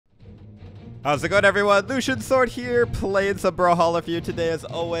How's it going, everyone? Lucian Sword here, playing some Brawlhalla for you today as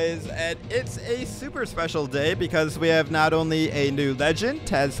always, and it's a super special day because we have not only a new legend,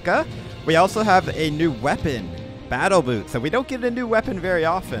 Tezca, we also have a new weapon, Battle Boots, and we don't get a new weapon very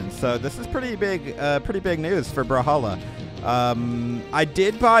often, so this is pretty big news for Brawlhalla. I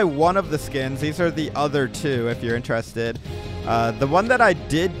did buy one of the skins. These are the other two if you're interested. The one that I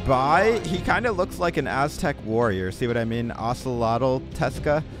did buy, he kind of looks like an Aztec warrior. See what I mean? Ocelotl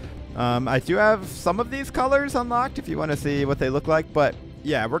Tezca. I do have some of these colors unlocked if you want to see what they look like. But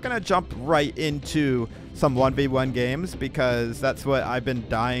yeah, we're going to jump right into some 1v1 games because that's what I've been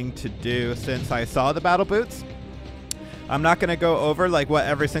dying to do since I saw the Battle Boots. I'm not going to go over like what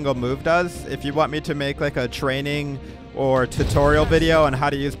every single move does. If you want me to make like a training or tutorial video on how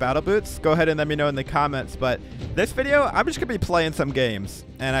to use Battle Boots, go ahead and let me know in the comments. But this video, I'm just going to be playing some games,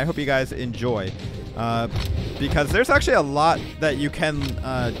 and I hope you guys enjoy. Because there's actually a lot that you can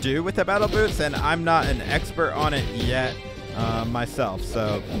do with the Battle Boots, and I'm not an expert on it yet myself.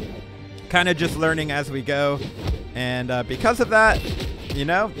 So kind of just learning as we go. And because of that, you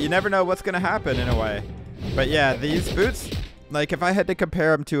know, you never know what's going to happen in a way. But yeah, these boots, like if I had to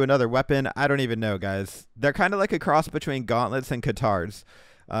compare them to another weapon, I don't even know, guys. They're kind of like a cross between gauntlets and katars.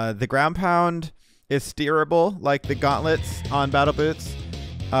 The ground pound is steerable like the gauntlets on Battle Boots,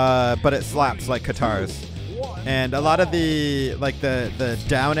 but it slaps like katars. And a lot of the the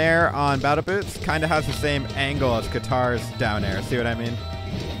down air on Battle Boots kind of has the same angle as katars down air. See what I mean?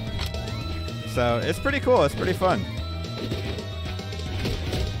 So it's pretty cool. It's pretty fun.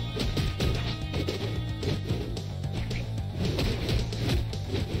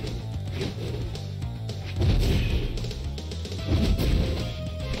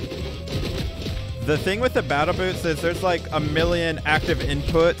 The thing with the Battle Boots is there's like a million active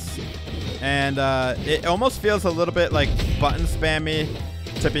inputs, and it almost feels a little bit like button spammy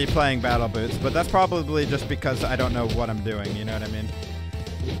to be playing Battle Boots, but that's probably just because I don't know what I'm doing, you know what I mean?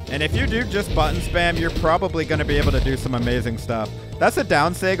 And if you do just button spam, you're probably going to be able to do some amazing stuff. That's a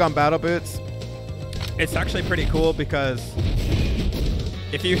down sig on Battle Boots. It's actually pretty cool because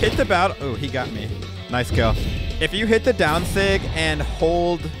if you hit the battle... Oh, he got me. Nice kill. If you hit the down sig and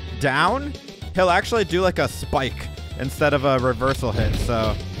hold down, he'll actually do like a spike instead of a reversal hit,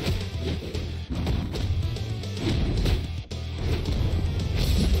 so...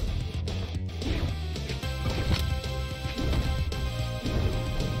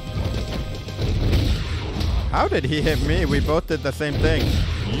 How did he hit me? We both did the same thing.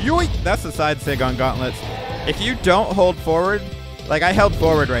 Yoink! That's the side sig on gauntlets. If you don't hold forward, like I held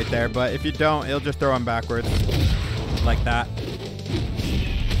forward right there, but if you don't, it'll just throw him backwards. Like that.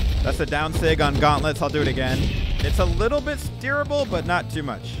 That's a down sig on gauntlets. I'll do it again. It's a little bit steerable, but not too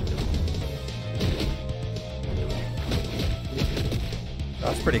much.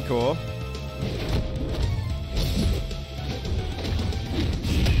 That's pretty cool.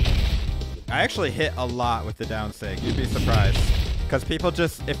 I actually hit a lot with the down sig. You'd be surprised. Because people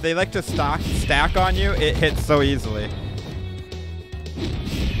just, if they like to stack on you, it hits so easily.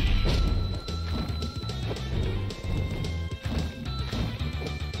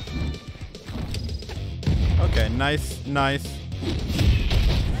 Okay, nice, nice.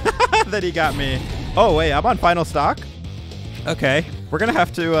 That he got me. Oh, wait, I'm on final stock? Okay, we're going to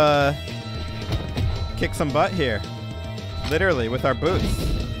have to kick some butt here. Literally, with our boots.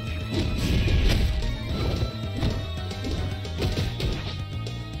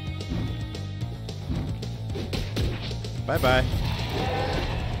 Bye-bye.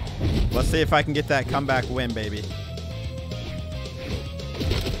 Let's see if I can get that comeback win, baby.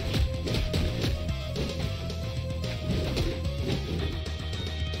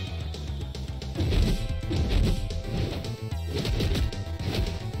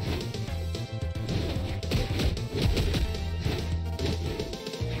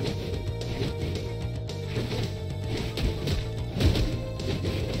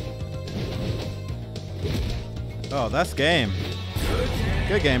 Oh, that's game.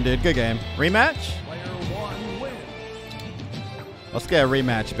 Good game, dude. Good game. Rematch? Let's get a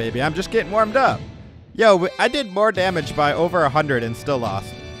rematch, baby. I'm just getting warmed up. Yo, I did more damage by over 100 and still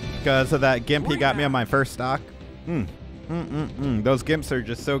lost because of that gimp he got me on my first stock. Those gimps are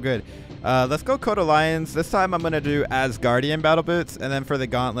just so good. Let's go Code Alliance. This time I'm going to do Asgardian Battle Boots, and then for the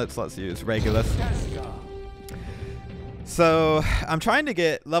gauntlets, let's use Regulus. So I'm trying to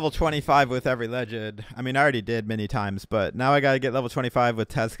get level 25 with every legend. I mean, I already did many times, but now I got to get level 25 with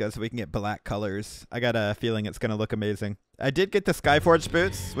Tezca so we can get black colors. I got a feeling it's going to look amazing. I did get the Skyforged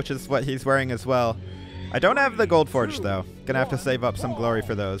boots, which is what he's wearing as well. I don't have the Goldforged, though. Gonna have to save up some glory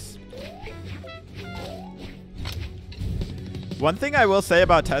for those. One thing I will say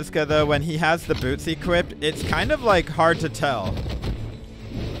about Tezca, though, when he has the boots equipped, it's kind of like hard to tell.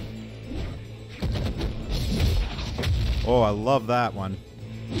 Oh, I love that one.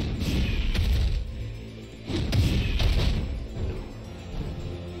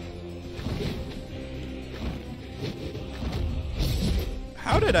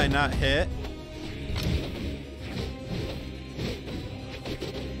 How did I not hit?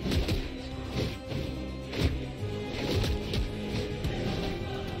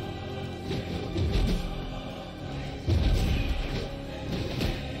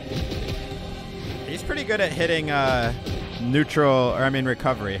 He's pretty good at hitting neutral, or I mean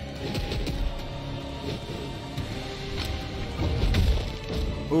recovery.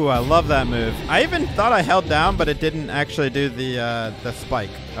 Ooh, I love that move. I even thought I held down, but it didn't actually do the spike.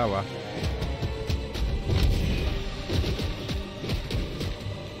 Oh well.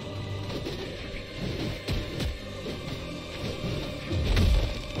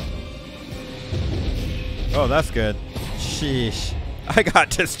 Oh, that's good. Sheesh. I got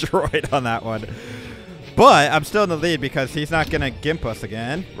destroyed on that one. But I'm still in the lead because he's not going to gimp us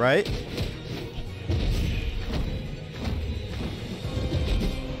again, right?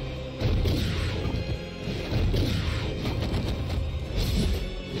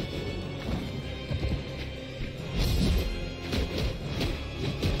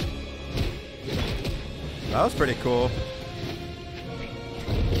 That was pretty cool.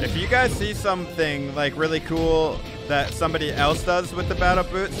 If you guys see something like really cool that somebody else does with the battle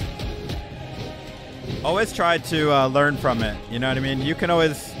boots, always try to learn from it. You know what I mean? You can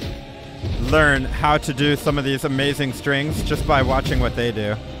always learn how to do some of these amazing strings just by watching what they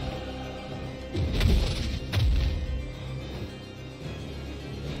do.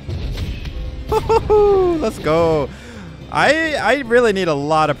 Let's go. I really need a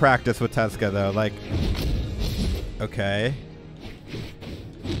lot of practice with Tezca though. Like, okay.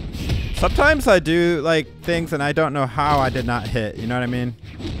 Sometimes I do like things and I don't know how I did not hit. You know what I mean?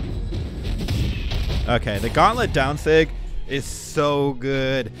 Okay, the gauntlet down sig is so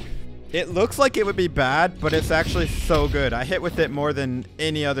good. It looks like it would be bad, but it's actually so good. I hit with it more than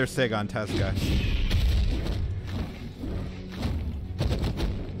any other sig on Tezca.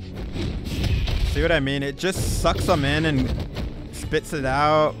 See what I mean? It just sucks them in and spits it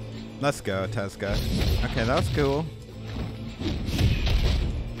out. Let's go, Tezca. Okay, that was cool.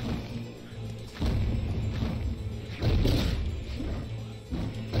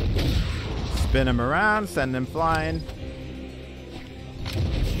 Spin him around, send him flying.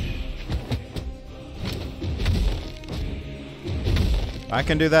 I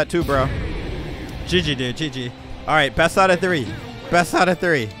can do that too, bro. GG, dude, GG. All right, best out of 3. Best out of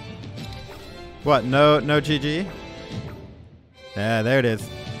 3. What, no GG? Yeah, there it is.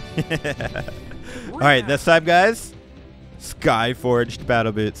 All right, this time, guys. Sky-forged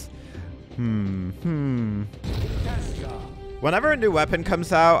battle boots. Whenever a new weapon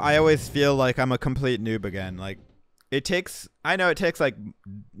comes out, I always feel like I'm a complete noob again. Like, it takes, I know it takes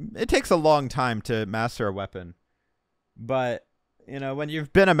a long time to master a weapon. But, you know, when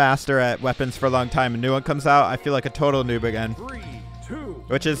you've been a master at weapons for a long time, a new one comes out, I feel like a total noob again. 3, 2,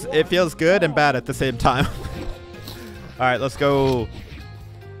 Which is, it feels good and bad at the same time. All right, let's go.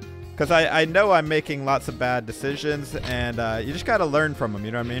 Because I know I'm making lots of bad decisions, and you just got to learn from them, you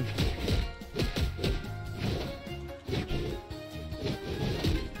know what I mean?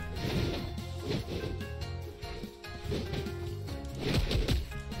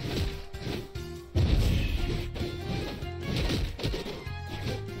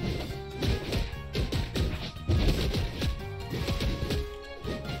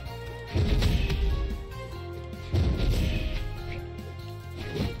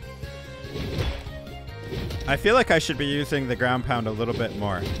 I feel like I should be using the ground pound a little bit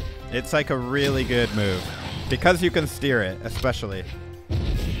more. It's like a really good move. Because you can steer it, especially.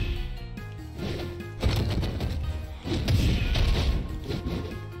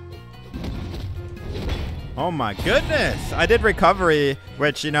 Oh my goodness! I did recovery,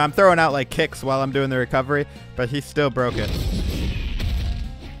 which, you know, I'm throwing out like kicks while I'm doing the recovery, but he still broke it.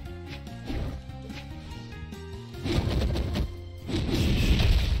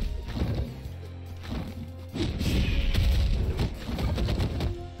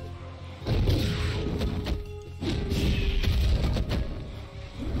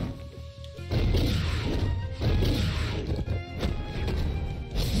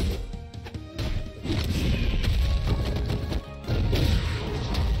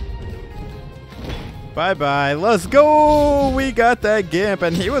 Bye-bye. Let's go! We got that Gimp,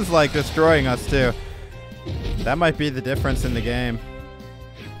 and he was, like, destroying us, too. That might be the difference in the game.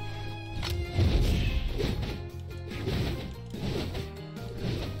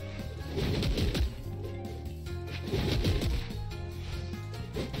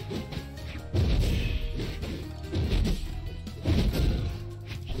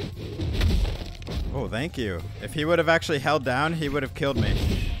 thank you. If he would have actually held down, he would have killed me.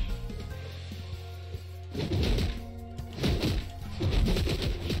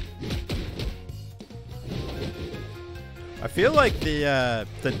 I feel like the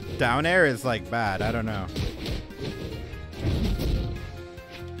down air is like bad. I don't know.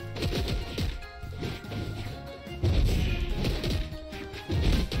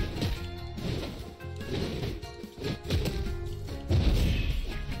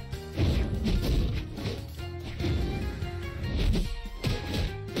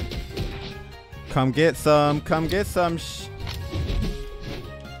 Come get some. Come get some.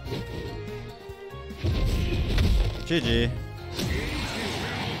 GG.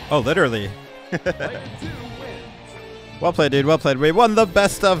 Oh, literally. Well played, dude. Well played. We won the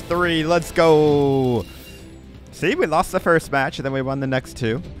best of 3. Let's go. See, we lost the first match, and then we won the next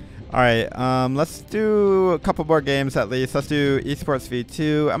 2. All right. Let's do a couple more games at least. Let's do Esports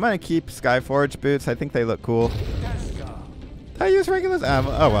V2. I'm gonna keep Skyforge boots. I think they look cool. I use Regulus?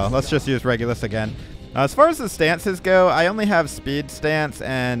 Oh well, let's just use Regulus again. As far as the stances go, I only have speed stance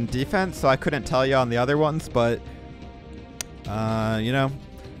and defense, so I couldn't tell you on the other ones, but you know,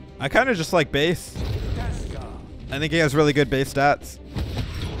 I kind of just like base. I think he has really good base stats.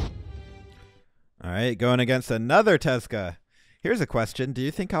 All right, going against another Tezca. Here's a question. Do you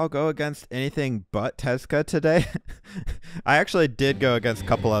think I'll go against anything but Tezca today? I actually did go against a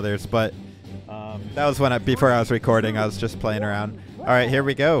couple others, but that was when before I was recording. I was just playing around. All right, here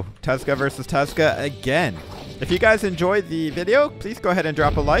we go. Tezca versus Tezca again. If you guys enjoyed the video, please go ahead and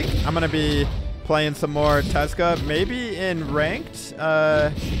drop a like. I'm going to be playing some more Tezca, maybe in ranked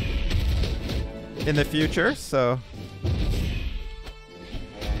in the future. So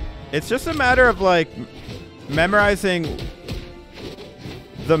it's just a matter of like memorizing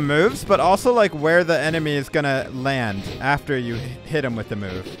the moves, but also like where the enemy is going to land after you hit him with the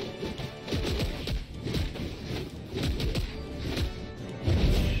move.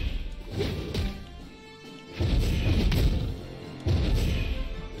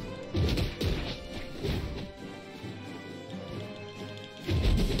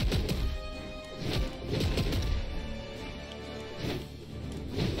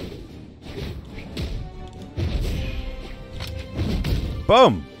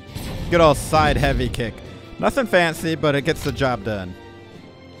 Boom! Good old side heavy kick. Nothing fancy, but it gets the job done.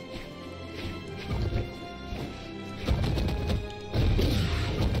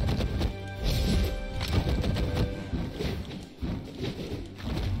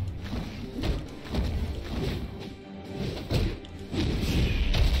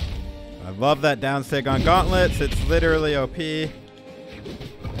 I love that down sig on gauntlets. It's literally OP.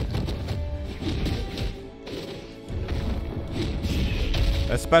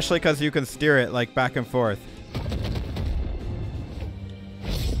 Especially because you can steer it like back and forth.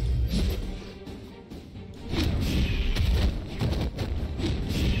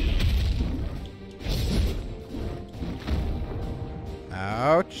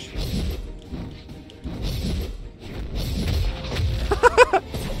 Ouch.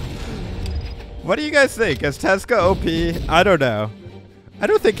 What do you guys think? Is Tezca OP? I don't know. I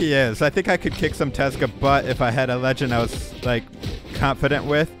don't think he is. I think I could kick some Tezca butt if I had a legend I was like confident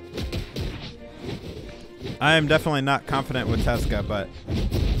with. I am definitely not confident with Tezca, but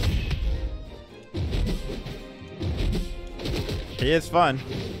he is fun.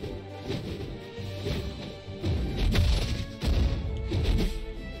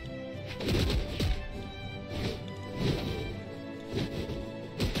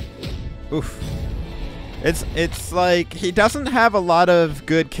 Oof. It's like he doesn't have a lot of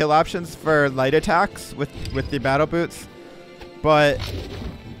good kill options for light attacks with the battle boots. But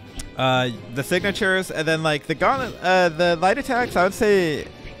the signatures and then like the gauntlet, the light attacks, I would say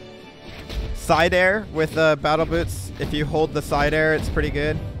side air with battle boots. If you hold the side air, it's pretty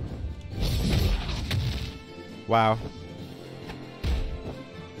good. Wow.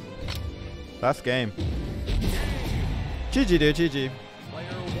 Last game. GG, dude, GG.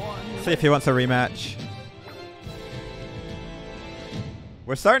 See if he wants a rematch.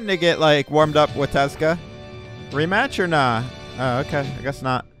 We're starting to get like warmed up with Tezca. Rematch or nah? Oh, okay. I guess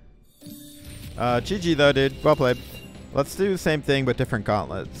not. GG though, dude. Well played. Let's do the same thing but different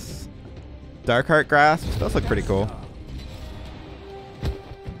gauntlets. Darkheart Grasp. Those look pretty cool.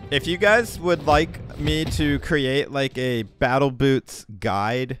 If you guys would like me to create like a battle boots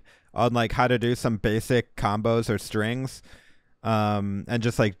guide on like how to do some basic combos or strings, and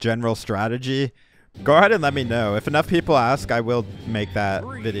just like general strategy, go ahead and let me know. If enough people ask, I will make that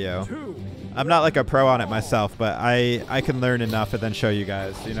video. I'm not like a pro on it myself, but I can learn enough and then show you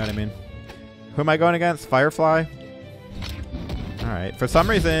guys. You know what I mean? Who am I going against? Firefly? All right. For some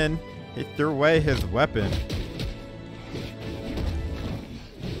reason, He threw away his weapon.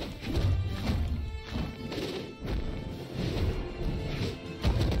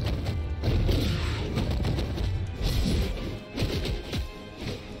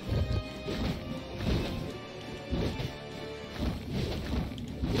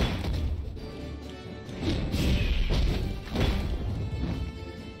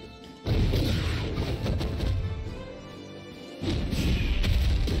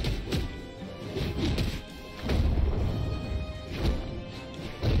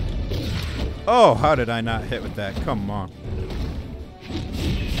 Oh, how did I not hit with that? Come on.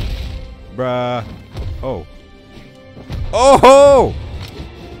 Bruh. Oh. Oh!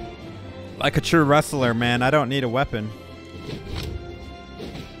 Like a true wrestler, man. I don't need a weapon.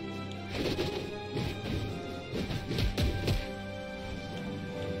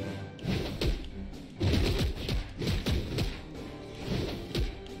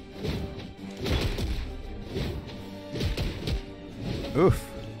 Oof.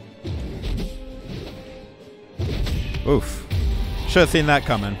 Oof. Should have seen that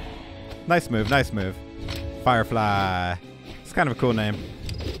coming. Nice move, nice move. Firefly. It's kind of a cool name.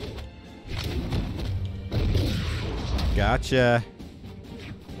 Gotcha.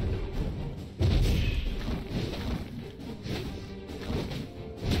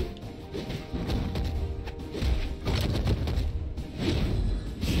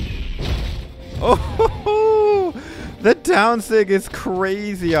 Oh, the down sig is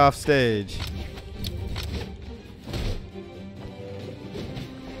crazy off stage.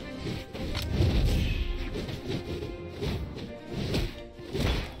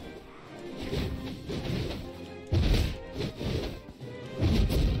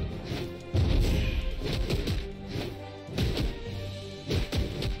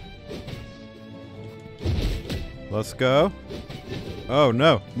 Let's go. Oh,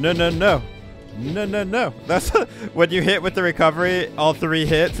 no. No, no, no. No, no, no. That's when you hit with the recovery, all 3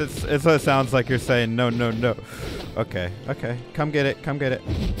 hits, it's what it sounds like you're saying no, no, no. Okay, okay. Come get it. Come get it.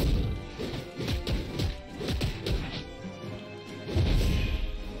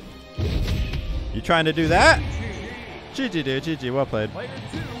 You trying to do that? GG, dude. GG. Well played.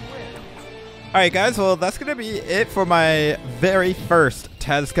 Alright, guys. Well, that's going to be it for my very first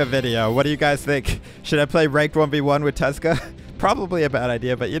Tezca video. What do you guys think? Should I play ranked 1v1 with Tezca? Probably a bad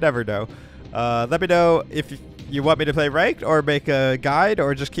idea, but you never know. Let me know if you want me to play ranked or make a guide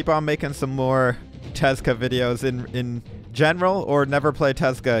or just keep on making some more Tezca videos in general or never play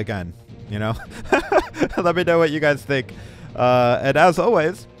Tezca again, you know? Let me know what you guys think. And as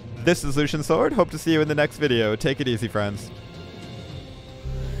always, this is Lucian Sword. Hope to see you in the next video. Take it easy, friends.